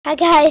Hi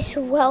guys,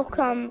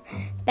 welcome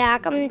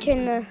back. I'm gonna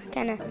turn the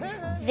kind of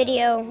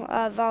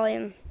video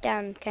volume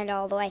down kind of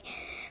all the way,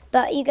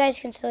 but you guys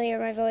can still hear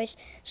my voice.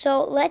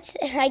 So let's,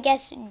 I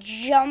guess,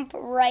 jump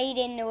right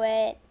into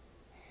it.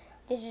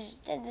 This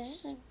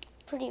is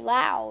pretty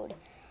loud.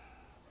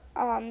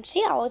 So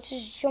yeah, let's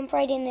just jump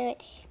right into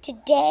it.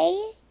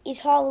 Today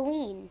is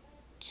Halloween,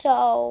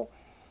 so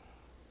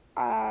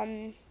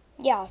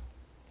yeah,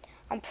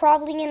 I'm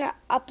probably gonna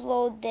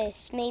upload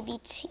this maybe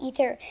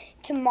either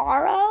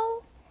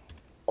tomorrow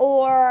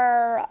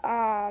or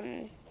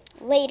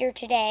later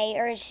today,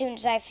 or as soon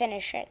as I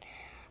finish it.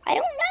 I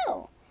don't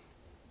know,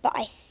 but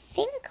I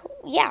think,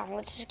 yeah,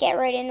 let's just get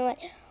right into it.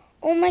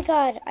 Oh my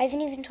god, I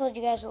haven't even told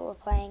you guys what we're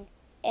playing,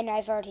 and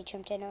I've already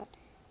jumped into it.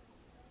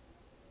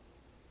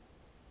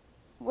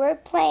 We're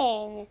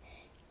playing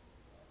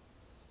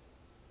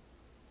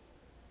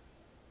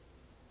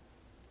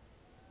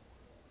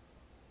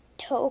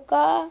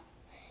toca.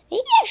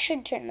 Maybe I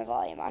should turn the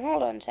volume on.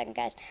 Hold on a second,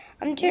 guys.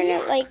 I'm turning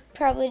it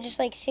probably just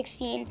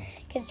 16,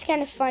 because it's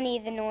kind of funny,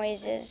 the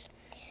noises.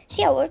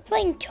 So yeah, we're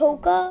playing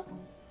toca.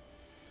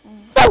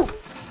 Boom!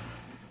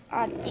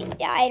 I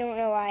don't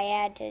know why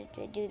I had to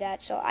do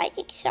that, so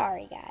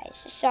sorry guys.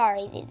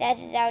 Sorry,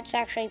 that's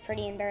actually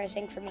pretty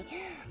embarrassing for me.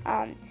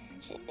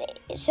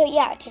 So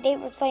yeah, today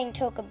we're playing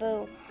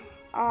Toca-Boo.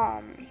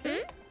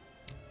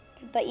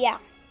 But yeah.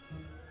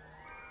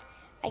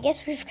 I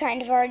guess we've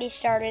kind of already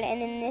started,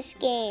 and in this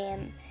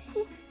game,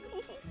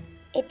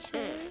 it's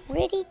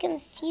pretty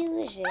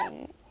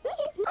confusing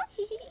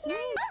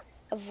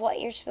of what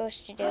you're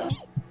supposed to do.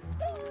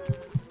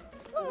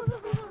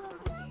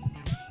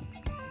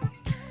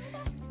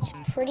 It's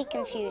pretty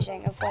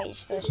confusing of what you're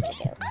supposed to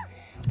do.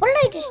 What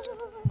did I just...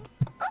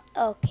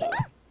 Okay.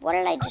 What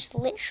did I just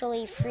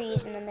literally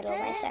freeze in the middle of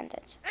my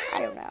sentence?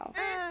 I don't know.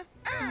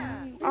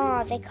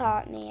 Oh, they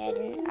caught me.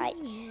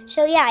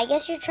 So yeah, I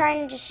guess you're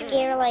trying to just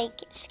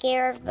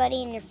scare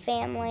everybody in your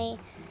family,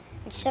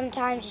 and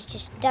sometimes it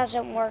just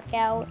doesn't work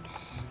out.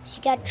 So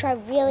you gotta try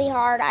really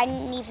hard. I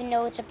didn't even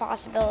know it's a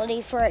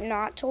possibility for it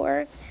not to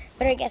work,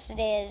 but I guess it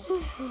is.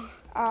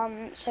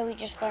 So we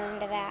just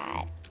learned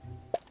that.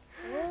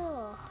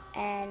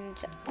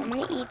 And I'm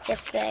gonna eat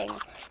this thing.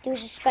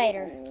 There's a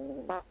spider.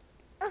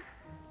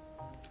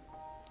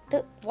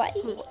 What?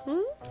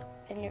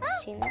 I've never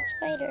seen that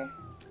spider.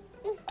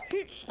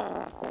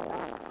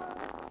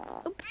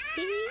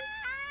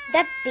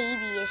 That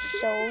baby is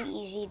so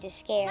easy to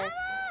scare.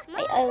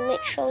 I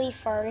literally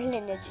farted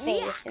in his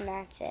face and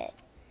that's it.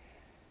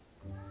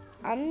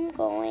 I'm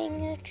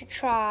going to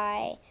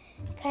try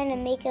to kind of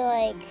make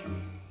it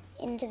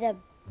into the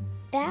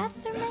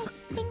bathroom, I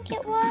think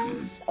it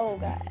was. Oh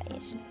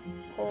guys,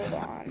 hold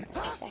on a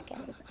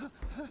second.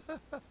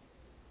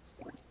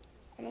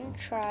 I'm going to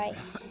try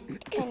to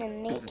kind of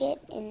make it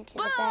into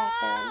the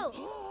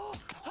bathroom.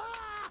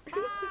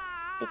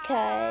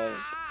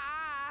 Because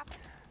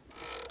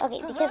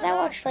I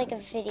watched a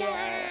video,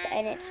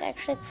 and it's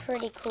actually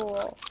pretty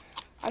cool.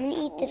 I'm going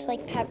to eat this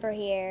pepper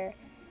here.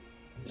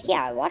 So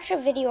yeah, I watched a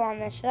video on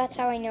this, so that's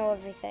how I know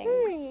everything.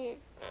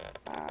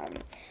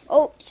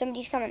 Oh,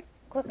 somebody's coming.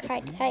 Quick,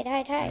 hide.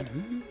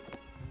 I'm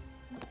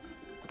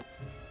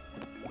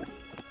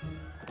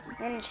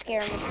going to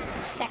scare them the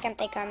second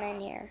they come in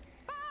here.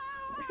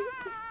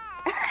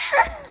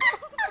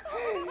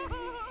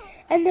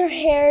 And their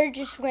hair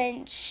just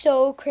went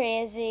so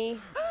crazy.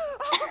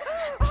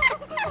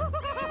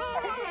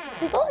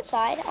 Can we go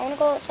outside? I want to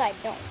go outside.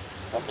 Don't.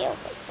 Let me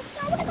open.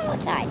 I want to go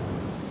outside.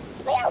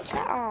 Let me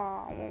outside.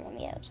 Oh, I won't let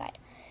me outside.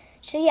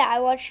 So yeah, I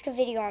watched a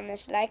video on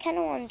this, and I kind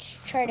of want to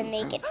try to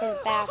make it to the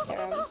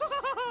bathroom.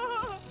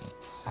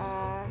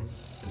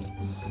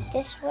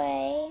 This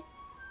way.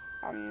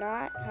 I'm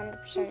not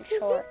 100%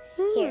 sure.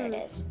 Here it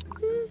is.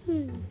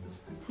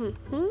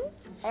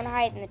 I want to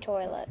hide in the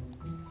toilet.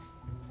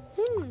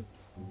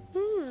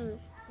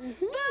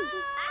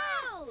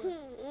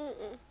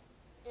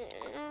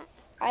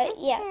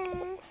 Yeah.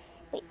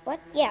 Wait, what?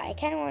 Yeah, I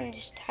kind of want to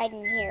just hide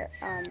in here.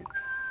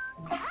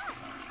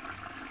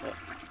 Wait,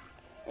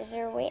 is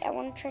there a way? I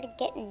want to try to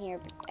get in here,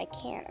 but I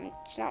can't.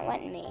 It's not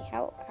letting me.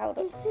 How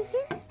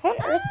on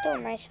earth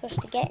am I supposed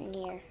to get in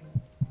here?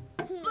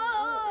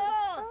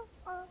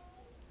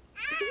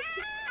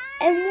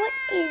 And what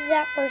is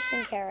that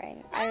person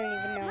carrying? I don't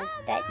even know.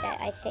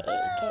 I think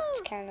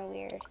it's kind of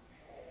weird.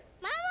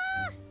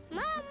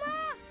 Mama!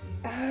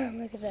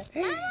 Look at that.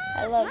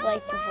 I love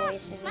the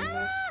voices in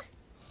this.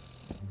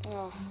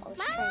 Oh, I was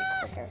trying to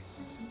click her.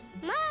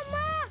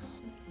 Mama!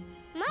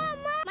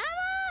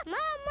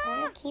 I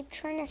want to keep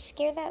trying to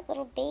scare that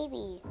little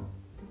baby.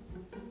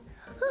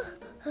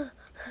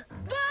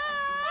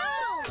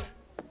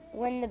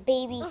 When the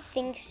baby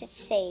thinks it's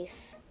safe.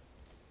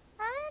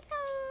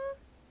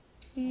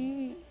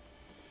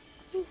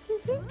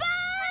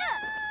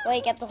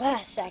 At the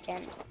last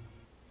second.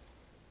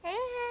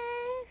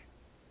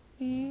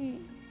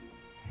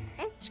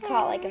 It's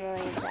caught a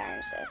million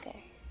times.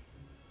 Okay.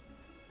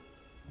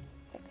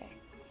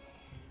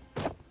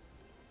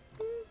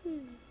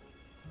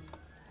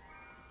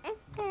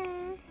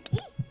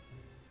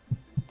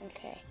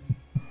 Okay.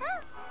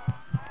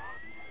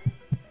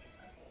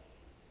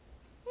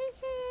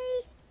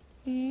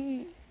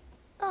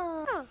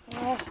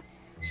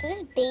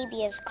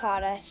 already has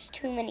caught us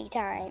too many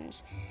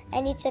times.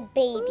 And it's a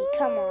baby.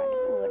 Come on.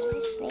 Ooh, what does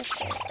the snake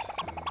do?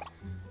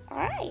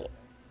 Alright.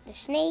 The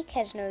snake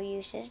has no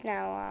uses.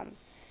 Now,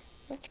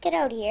 let's get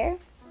out here.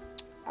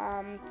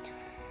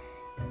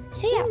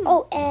 So yeah.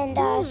 Oh,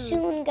 and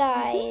soon,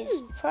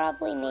 guys,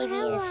 probably maybe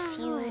in a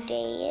few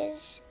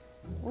days,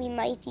 we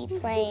might be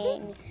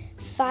playing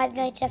Five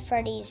Nights at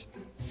Freddy's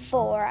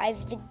 4. I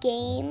have the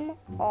game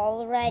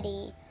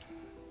already.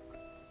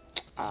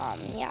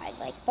 Yeah, I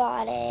like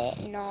bought it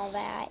and all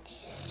that.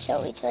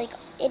 So it's like,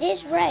 it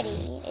is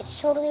ready. It's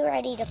totally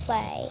ready to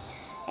play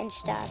and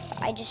stuff.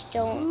 I just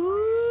don't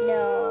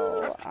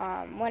know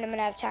when I'm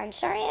gonna have time.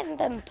 Sorry I haven't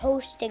been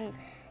posting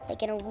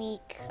like in a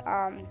week,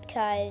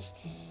 because,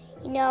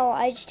 you know,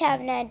 I just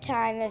haven't had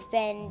time. I've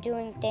been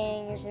doing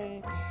things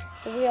in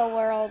the real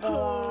world a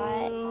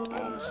lot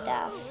and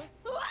stuff.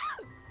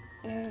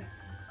 The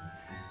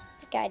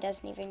guy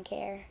doesn't even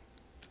care.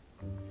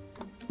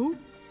 Who?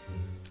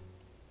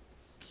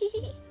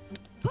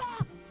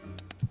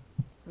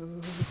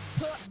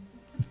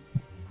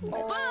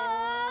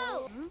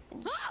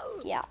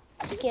 Yeah,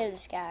 scare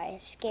this guy.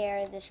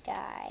 Scare this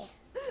guy.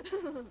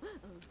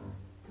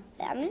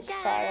 I'm gonna just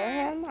follow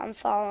him. I'm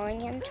following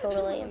him.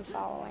 Totally, I'm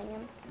following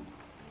him.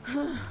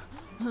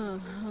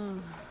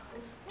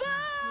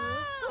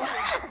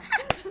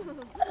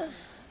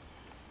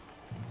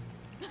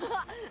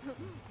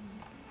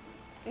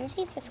 Let me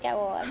see if this guy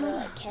will ever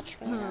like catch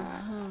me or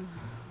not.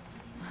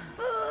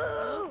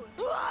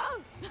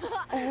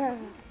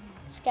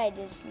 This guy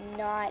does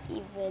not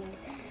even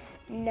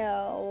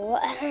know.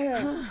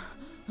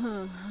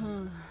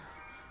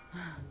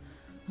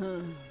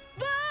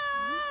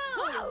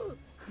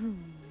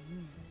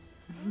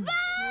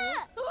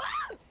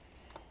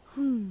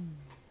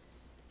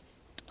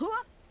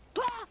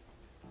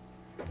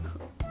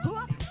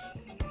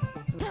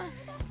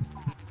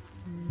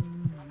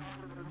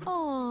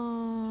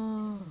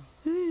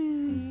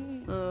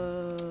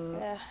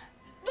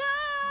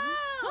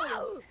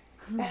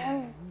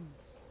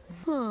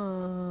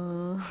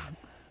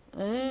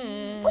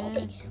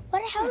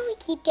 How do we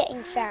keep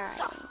getting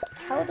found?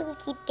 How do we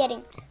keep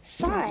getting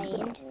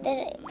fined?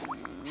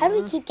 How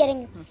do we keep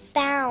getting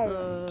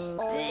found?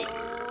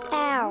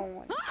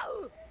 Found.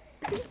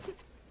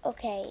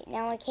 Okay,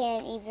 now I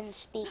can't even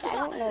speak. I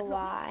don't know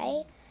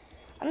why.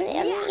 I'm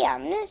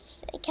gonna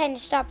kind of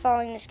stop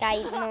following this guy,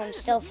 even though I'm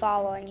still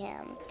following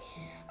him.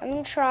 I'm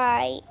gonna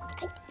try.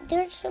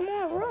 There's some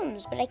more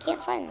rooms, but I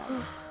can't find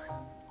them.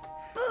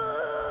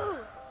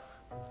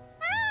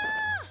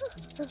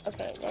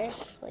 Okay, there's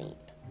sleep.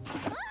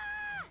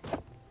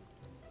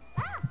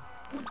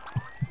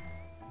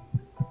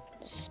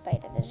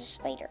 There's a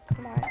spider.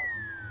 Come on.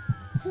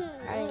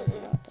 I don't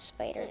even know what the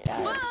spider does.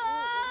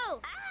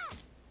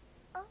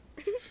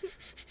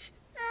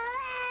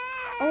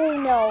 Oh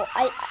no!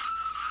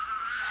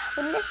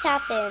 When this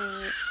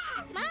happens,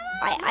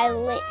 I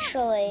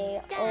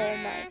literally. Oh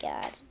my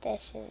god!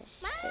 This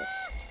is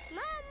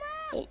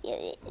just.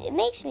 It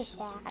makes me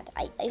sad.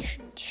 I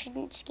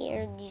shouldn't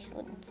scare these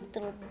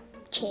little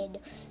kid.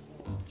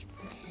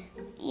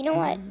 You know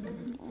what?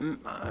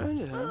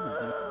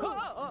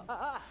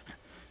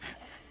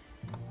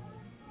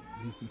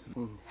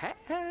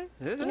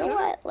 You know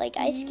what? Like,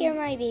 I scare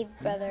my baby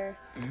brother,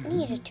 and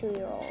he's a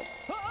 2-year-old.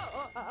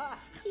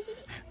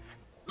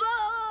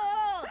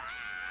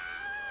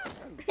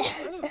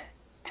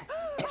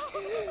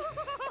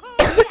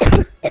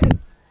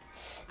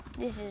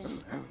 This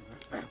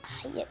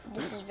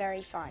is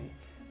very fun.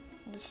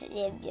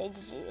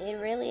 It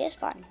really is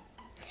fun.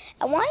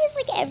 And why is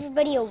like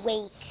everybody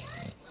awake?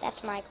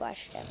 That's my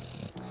question.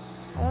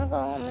 I'm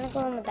gonna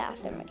go in the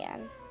bathroom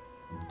again.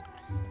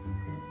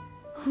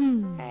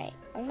 Alright.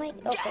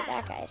 Okay,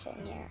 that guy's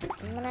in here.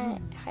 I'm gonna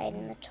hide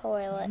in the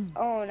toilet.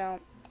 Oh no.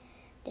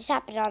 This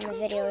happened on the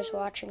video I was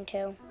watching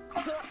too.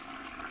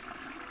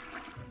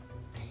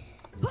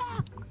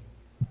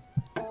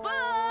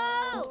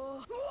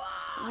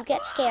 You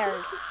get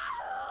scared.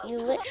 You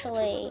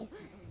literally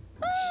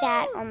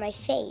sat on my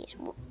face.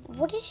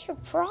 What is your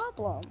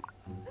problem?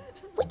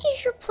 What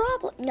is your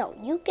problem? No,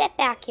 you get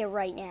back here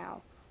right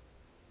now.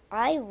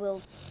 I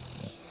will.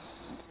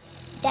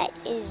 That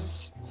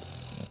is.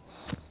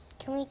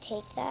 Can we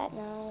take that?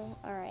 No?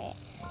 Alright.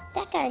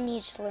 That guy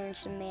needs to learn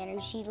some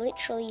manners. He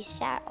literally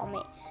sat on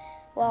me.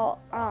 Well,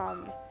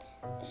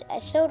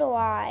 so do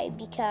I,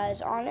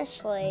 because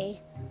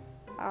honestly,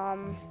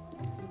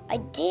 I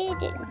did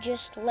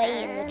just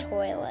lay in the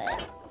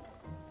toilet,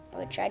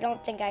 which I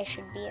don't think I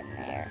should be in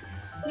there.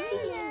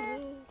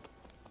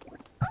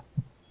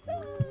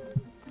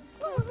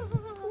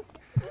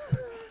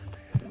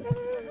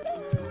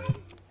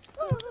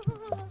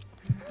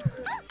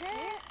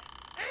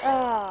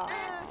 Oh.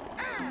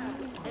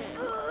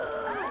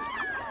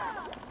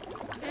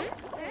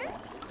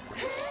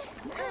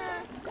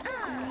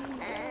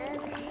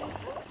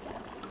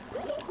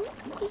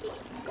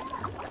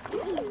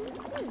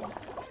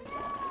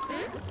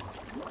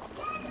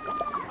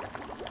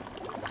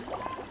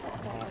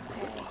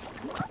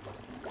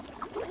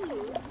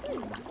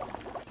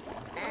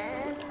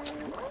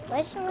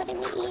 is it not letting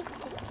me eat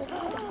the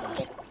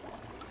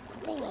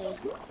thingy?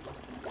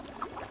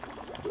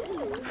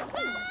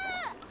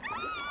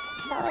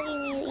 It's not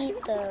letting me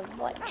eat the,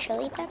 what,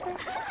 chili pepper?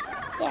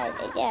 Yeah,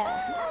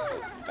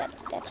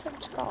 that's what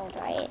it's called,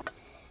 right?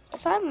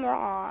 If I'm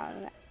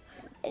wrong,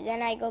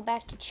 then I go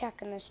back to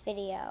check in this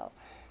video,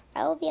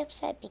 I will be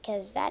upset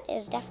because that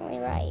is definitely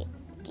right.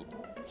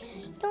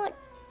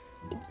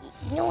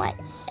 You know what?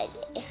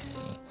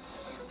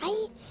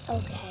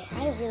 Okay,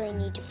 I really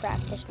need to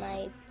practice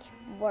my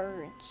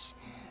words.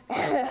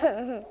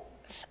 I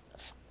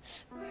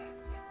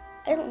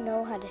don't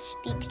know how to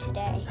speak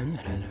today.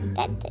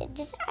 I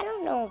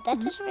don't know, that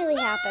doesn't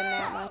really happen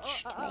that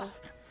much to me.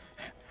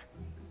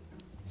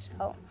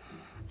 So,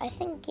 I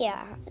think,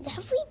 yeah.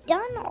 Have we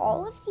done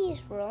all of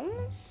these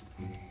rooms?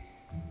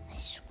 I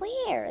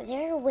swear,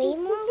 there are way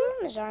more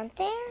rooms, aren't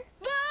there?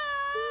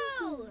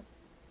 Boo!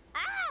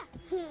 Ah!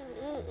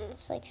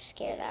 Let's like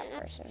scare that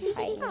person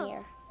hiding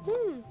here.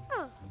 Wait,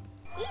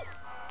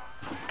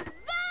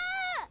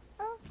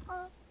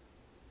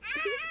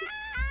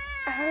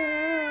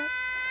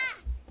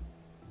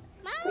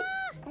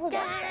 hold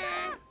on a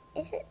second.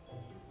 Is it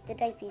the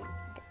diaper?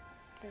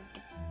 The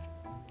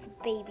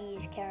baby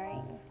is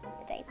carrying the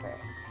diaper.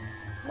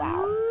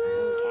 Wow.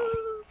 Okay.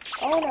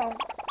 Oh no.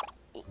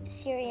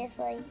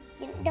 Seriously?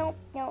 No.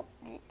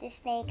 The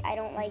snake. I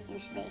don't like you,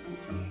 Snaky.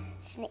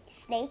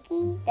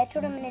 Snaky? That's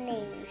what I'm gonna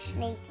name you.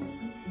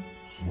 Snaky.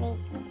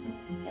 Snaky.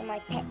 You're my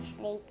pet,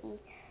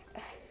 Snaky.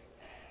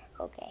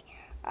 Okay.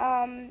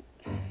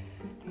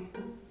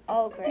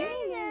 Oh, great.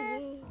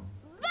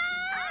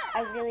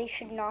 I really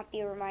should not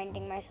be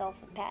reminding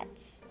myself of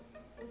pets.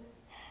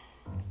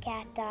 My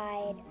cat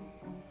died.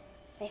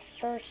 My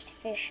first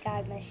fish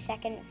died. My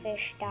second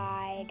fish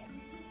died.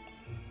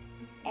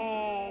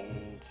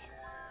 And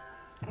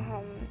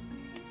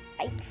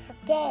I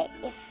forget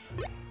if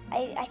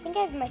I think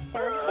I have my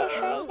third fish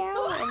right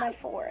now or my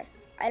fourth.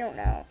 I don't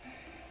know.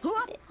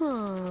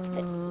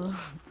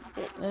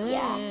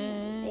 Yeah,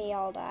 they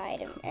all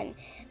died, and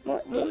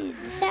the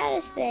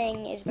saddest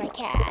thing is my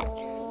cat.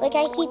 Like,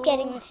 I keep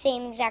getting the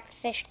same exact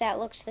fish that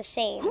looks the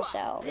same,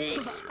 so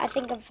I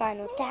think I'm fine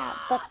with that.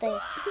 But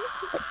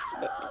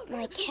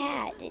my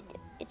cat,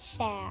 it's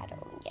sad.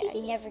 Yeah,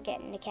 you never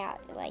getting a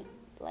cat like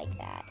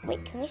that.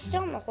 Wait, can we sit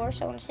on the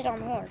horse? I want to sit on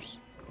the horse.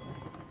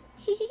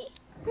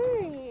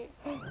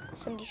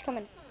 Somebody's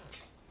coming.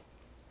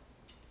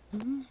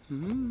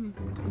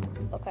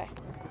 Okay.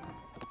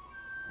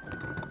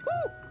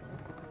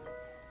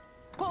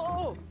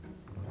 Oh!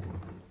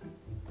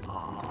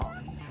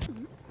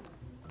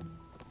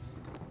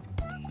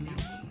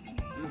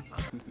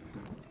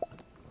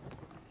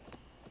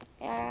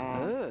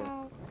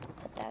 I'll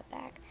put that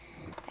back,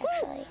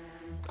 actually.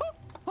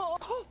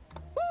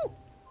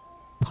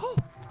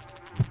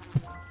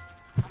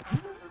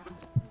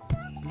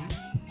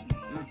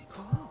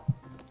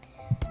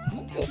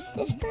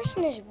 This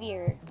person is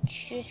weird.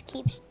 She just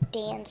keeps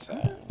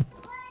dancing.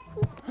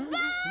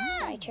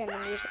 I turn the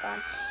music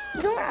on.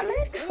 You know what? I'm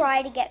gonna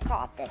try to get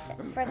caught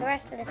for the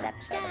rest of this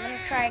episode. I'm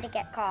gonna try to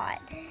get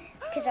caught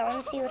because I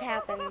want to see what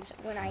happens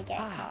when I get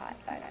caught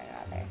by my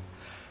mother.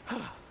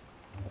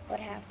 What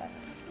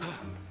happens?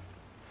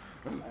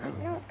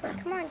 No,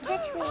 come on,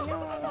 catch me.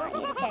 No, I want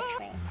you to catch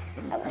me.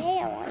 Oh, hey,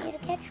 I want you to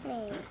catch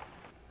me.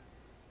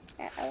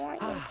 I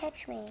want you to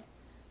catch me.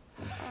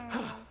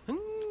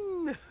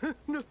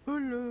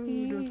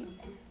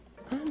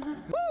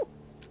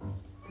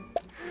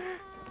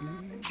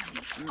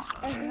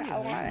 I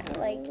want,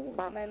 like,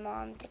 my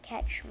mom to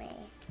catch me.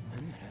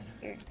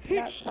 You're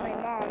not my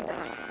mom,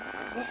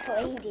 but this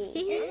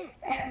lady.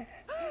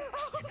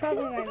 It's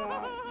probably my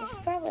mom. This is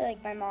probably,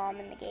 like, my mom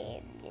in the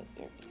game.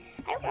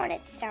 I don't want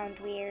it to sound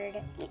weird.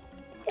 I'm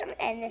going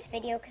to end this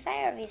video because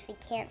I obviously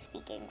can't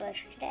speak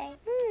English today.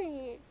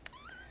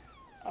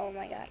 Oh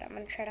my god, I'm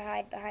going to try to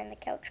hide behind the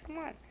couch. Come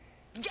on.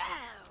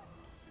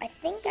 I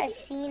think I've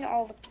seen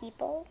all the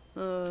people,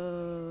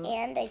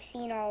 and I've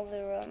seen all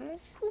the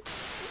rooms.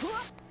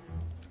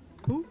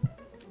 And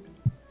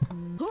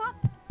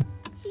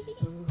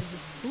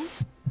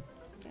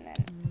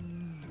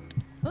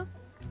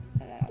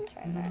then I'll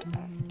turn that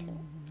off too.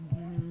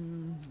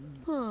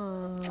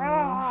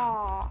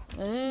 Oh!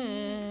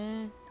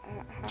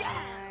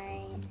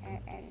 Hi.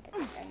 And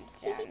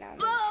now I'm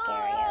gonna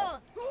scare you.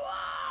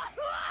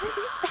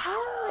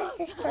 How is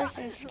this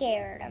person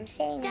scared? I'm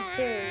saying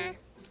boo.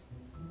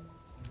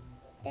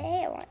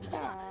 Hey,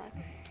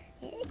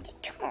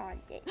 come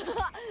on.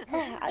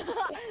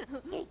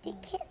 You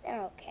can't.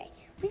 Okay.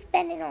 We've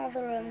been in all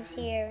the rooms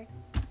here.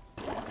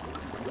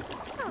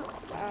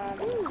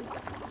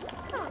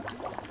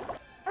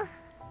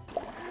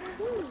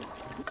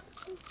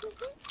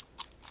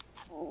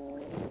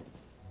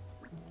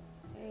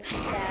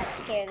 Dad,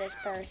 scare this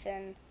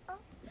person. Oh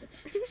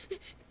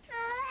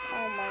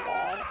my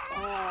god.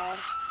 Oh.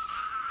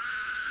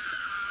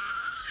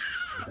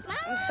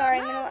 I'm sorry.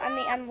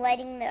 I'm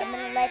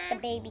gonna let the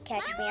baby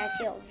catch me. I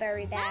feel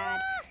very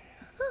bad.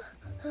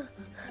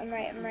 I'm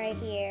right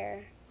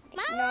here.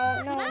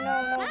 No,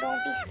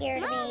 don't be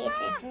scared of me.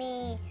 It's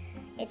me.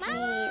 It's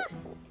me.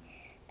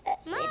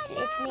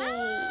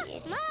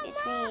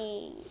 It's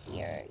me,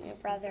 your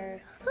brother.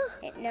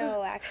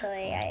 No,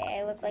 actually,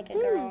 I look like a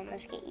girl in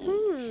this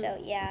game. So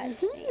yeah,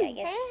 it's me, I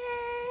guess.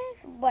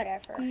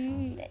 Whatever.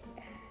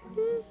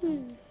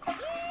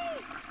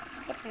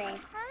 It's me.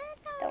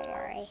 Don't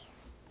worry.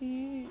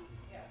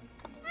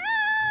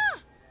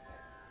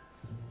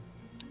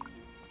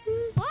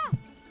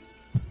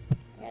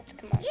 Let's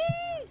come on.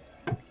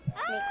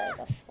 Let's make like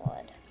a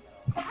flood.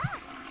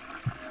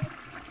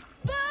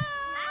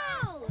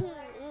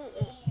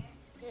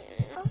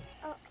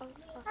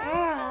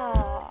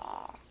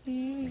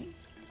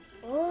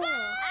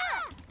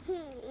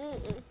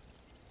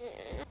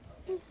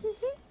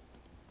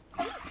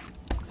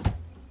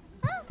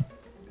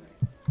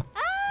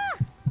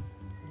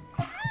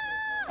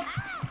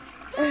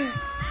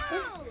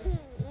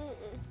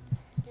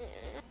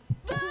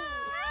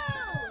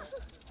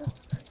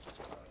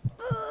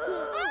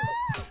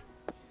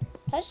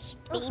 How's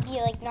baby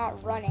like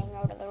not running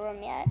out of the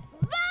room yet?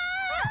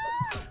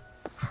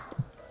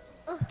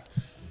 I'm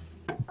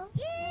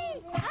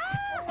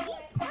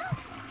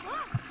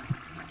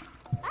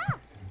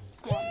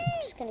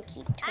just gonna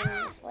keep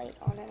turning this light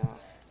on and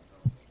off.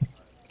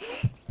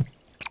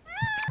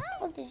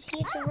 Oh,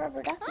 here's a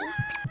rubber ducky.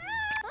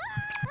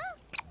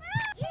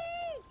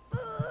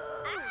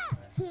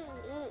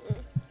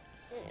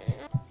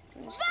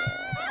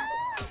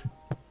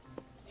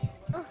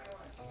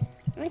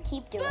 I'm gonna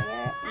keep doing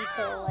it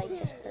until like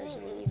this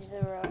person leaves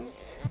the room.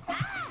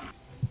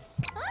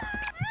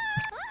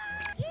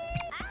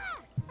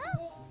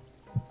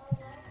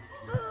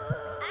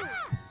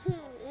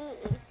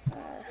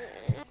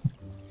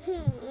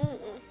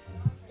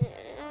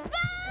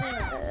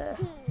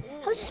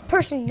 How's this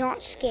person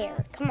not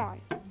scared? Come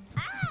on.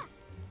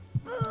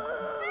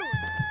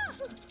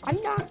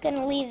 I'm not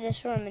gonna leave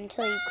this room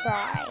until you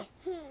cry.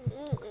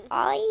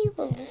 I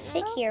will just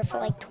sit here for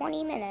like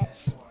 20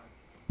 minutes.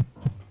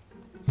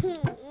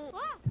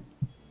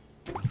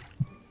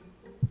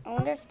 I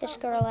wonder if this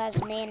girl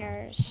has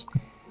manners.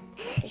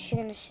 Is she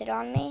gonna sit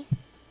on me?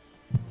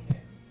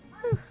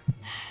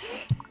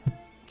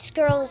 This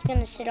girl is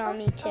gonna sit on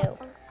me too.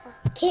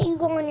 Can't you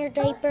go in your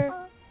diaper?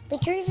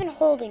 Like, you're even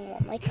holding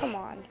one. Like, come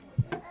on.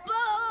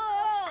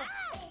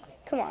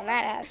 Come on,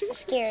 that has to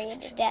scare you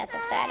to death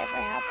if that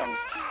ever happens.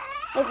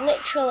 Like,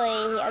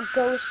 literally, a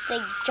ghost,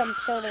 like,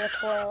 jumps out of the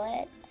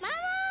toilet.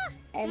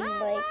 And,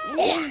 like,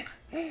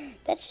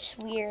 that's just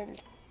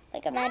weird.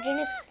 Like, imagine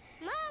if,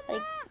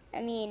 like,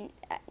 I mean,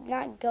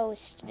 not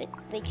ghosts, but,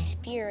 like,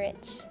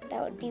 spirits.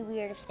 That would be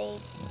weird if they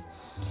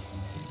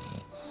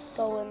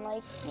go in,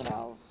 like, you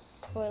know,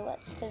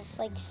 toilets. Because,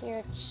 like,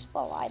 spirits,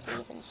 well, I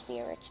believe in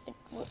spirits, but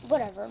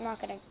whatever. I'm not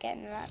going to get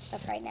into that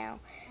stuff right now.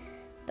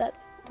 But,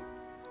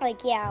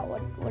 like, yeah,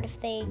 what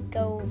if they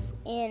go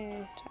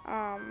in,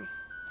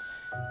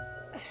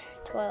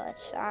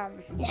 toilets?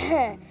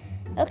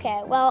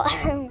 Okay, well,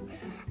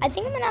 I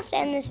think I'm gonna have to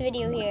end this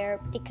video here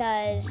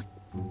because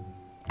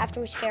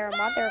after we scare our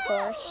mother, of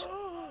course.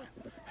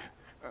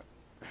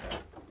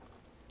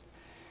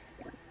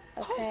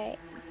 Okay.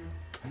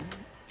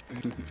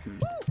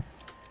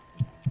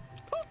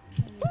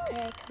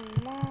 Okay,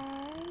 come on.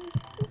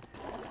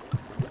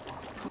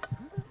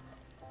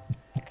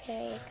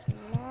 Okay,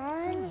 come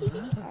on.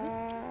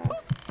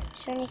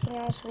 Is there anything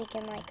else we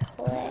can, like,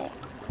 click?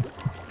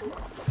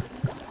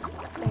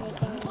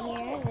 Anything in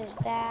here? There's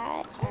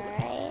that.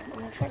 Alright. I'm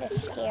gonna try to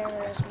scare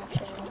her as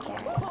much as we can.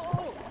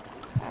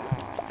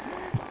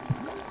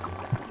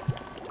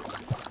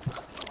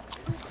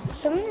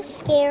 So I'm gonna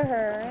scare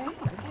her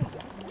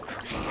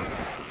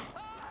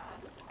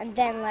and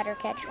then let her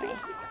catch me.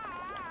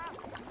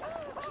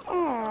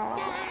 Aww.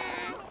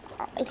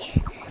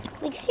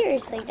 Like,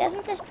 seriously,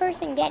 doesn't this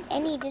person get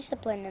any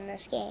discipline in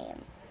this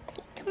game?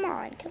 Come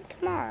on,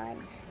 come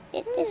on.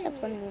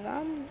 Discipline me,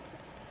 Mom.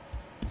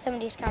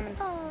 Somebody's coming.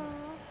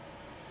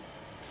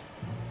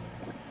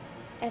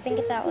 I think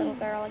it's that little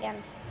girl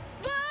again.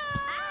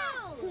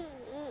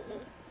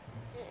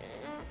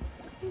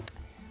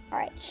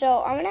 Alright,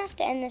 so I'm gonna have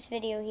to end this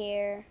video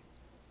here.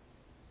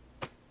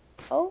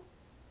 Oh.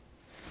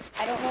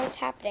 I don't know what's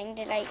happening.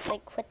 Did I,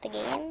 like, quit the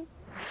game?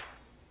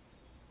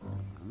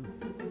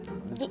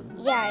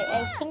 Yeah,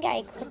 I think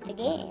I quit the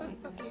game.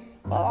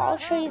 Well, I'll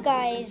show you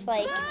guys,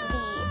 like,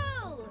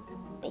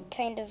 the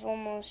kind of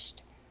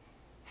almost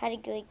how to,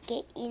 like,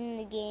 get in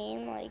the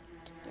game, like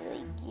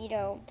you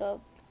know, the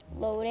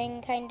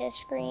loading kind of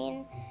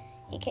screen.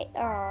 You can,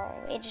 oh,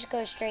 it just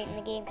goes straight in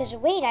the game. Because,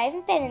 wait, I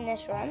haven't been in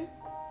this room.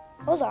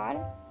 Hold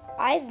on.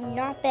 I've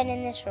not been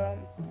in this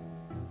room.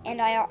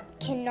 And I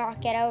cannot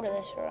get out of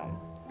this room.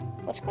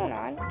 What's going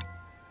on?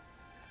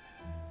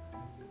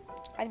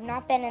 I've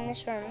not been in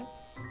this room.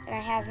 And I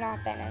have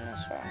not been in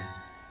this room.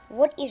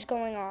 What is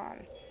going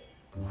on?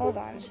 Hold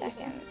on a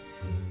second.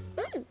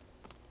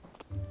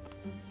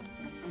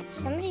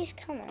 Somebody's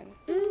coming.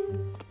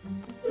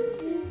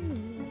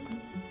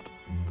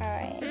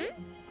 Alright.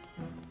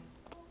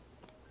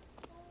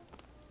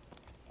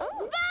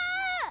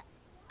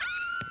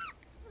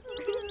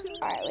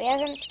 Alright, we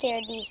haven't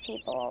scared these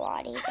people a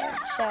lot either.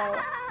 So,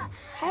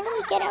 how do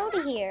we get out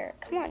of here?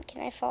 Come on,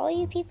 can I follow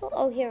you people?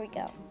 Oh, here we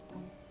go.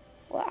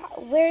 Well,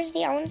 where's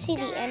I want to see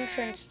the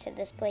entrance to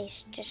this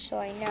place, just so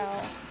I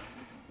know.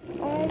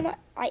 Oh my,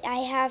 I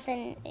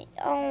haven't,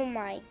 oh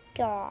my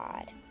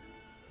god.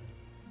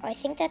 I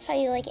think that's how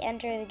you, like,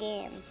 enter the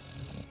game.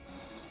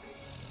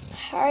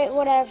 Alright,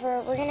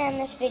 whatever. We're gonna end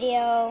this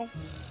video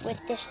with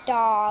this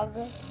dog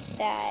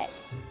that,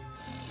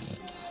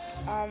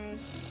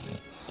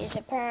 is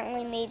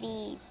apparently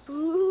maybe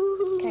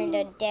kind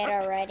of dead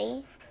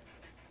already.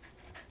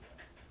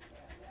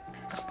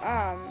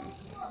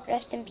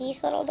 Rest in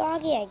peace, little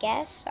doggy, I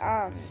guess.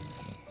 I'm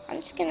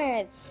just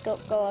gonna go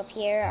up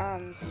here,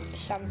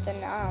 something,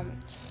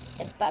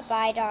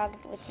 bye, dog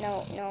with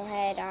no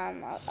head.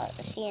 I'll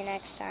see you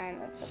next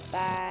time.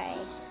 Bye.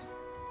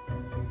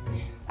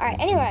 Alright,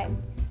 anyway,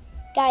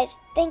 guys,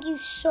 thank you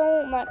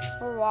so much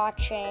for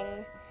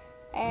watching,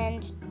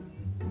 and,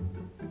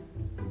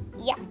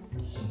 yeah.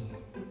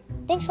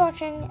 Thanks for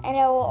watching, and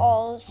I will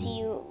all see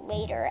you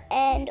later.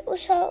 And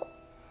also,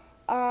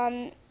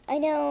 I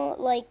know,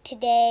 like,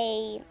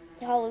 today,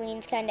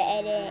 Halloween's kind of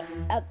editing.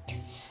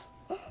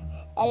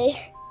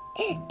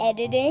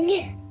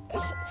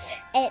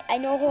 And I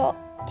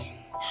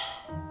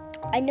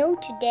know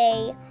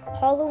today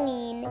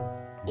Halloween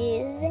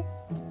is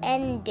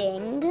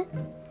ending,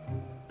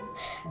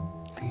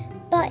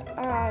 but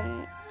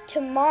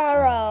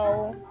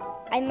tomorrow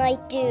I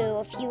might do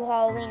a few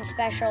Halloween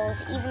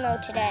specials, even though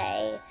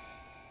today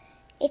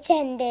it's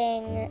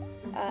ending.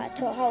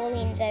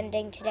 Halloween's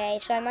ending today,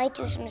 so I might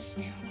do some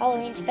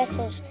Halloween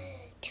specials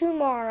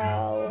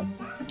tomorrow.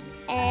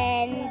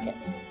 And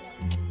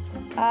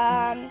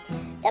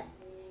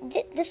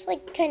this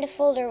like kind of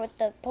folder with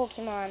the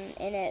Pokemon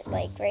in it,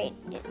 like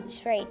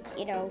it's right,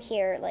 you know,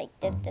 here, like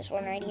this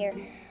one right here.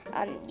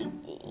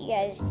 You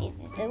guys,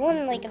 the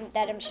one like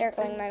that I'm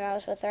circling my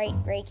mouse with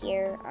right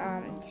here.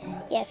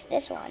 Yes,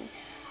 this one.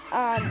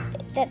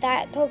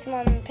 That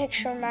Pokemon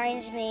picture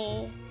reminds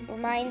me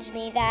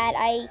that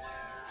I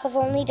have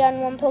only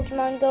done one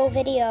Pokemon Go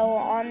video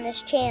on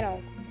this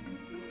channel.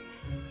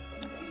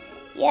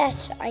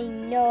 Yes, I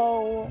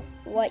know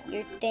what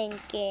you're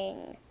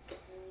thinking.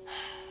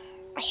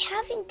 I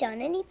haven't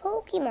done any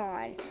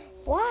Pokemon.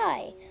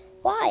 Why?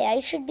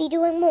 I should be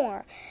doing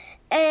more.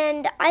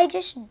 And I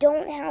just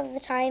don't have the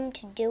time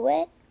to do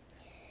it.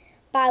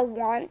 But I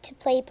want to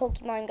play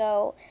Pokemon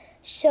Go.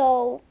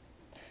 So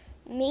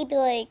maybe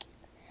like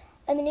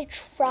I'm going to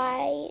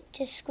try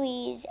to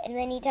squeeze as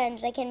many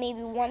times as I can,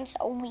 maybe once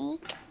a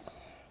week.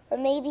 Or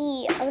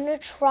maybe I'm going to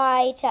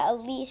try to at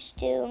least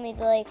do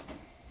maybe like,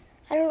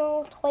 I don't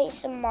know,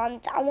 twice a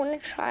month. I want to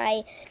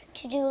try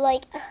to do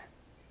like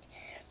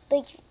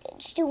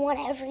just do one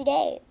every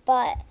day.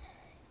 But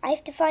I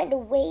have to find a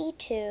way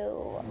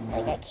to.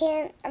 Like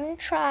I'm going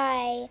to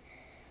try.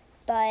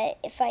 But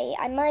if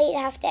I might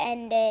have to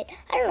end it.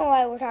 I don't know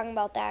why we're talking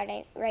about that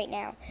right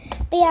now.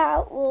 But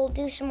yeah, we'll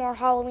do some more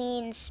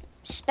Halloween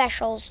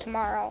specials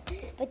tomorrow.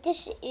 But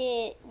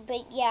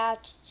yeah,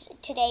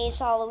 today is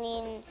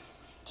Halloween.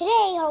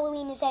 Today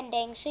Halloween is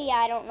ending, so yeah,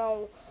 I don't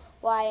know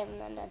why I'm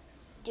gonna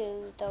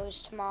do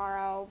those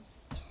tomorrow.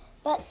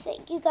 But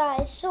thank you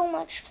guys so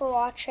much for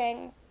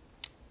watching,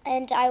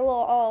 and I will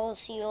all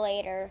see you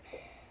later.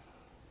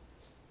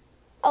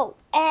 Oh,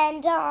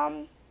 and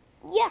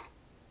yeah.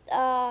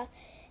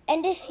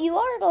 And if you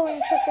are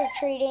going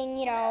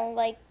trick-or-treating,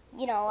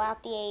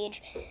 at the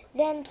age,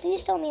 then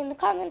please tell me in the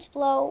comments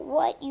below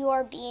what you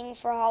are being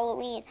for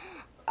Halloween.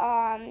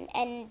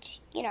 And,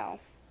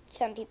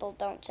 some people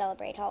don't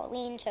celebrate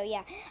Halloween, so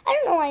yeah. I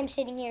don't know why I'm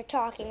sitting here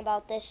talking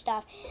about this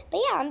stuff,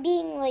 but yeah, I'm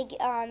being like,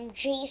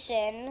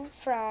 Jason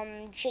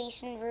from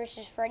Jason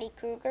vs. Freddy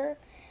Krueger,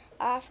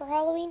 for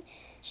Halloween.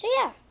 So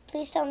yeah,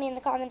 please tell me in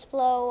the comments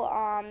below,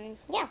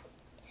 yeah,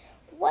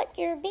 what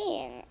you're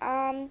being.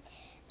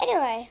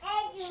 Anyway,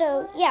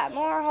 so yeah,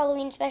 more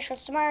Halloween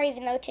specials tomorrow,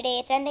 even though today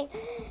it's ending.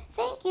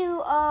 Thank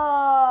you.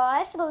 I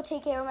have to go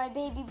take care of my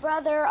baby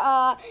brother.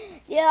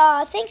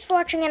 Yeah, thanks for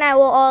watching, and I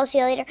will all see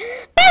you later.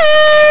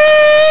 Bye!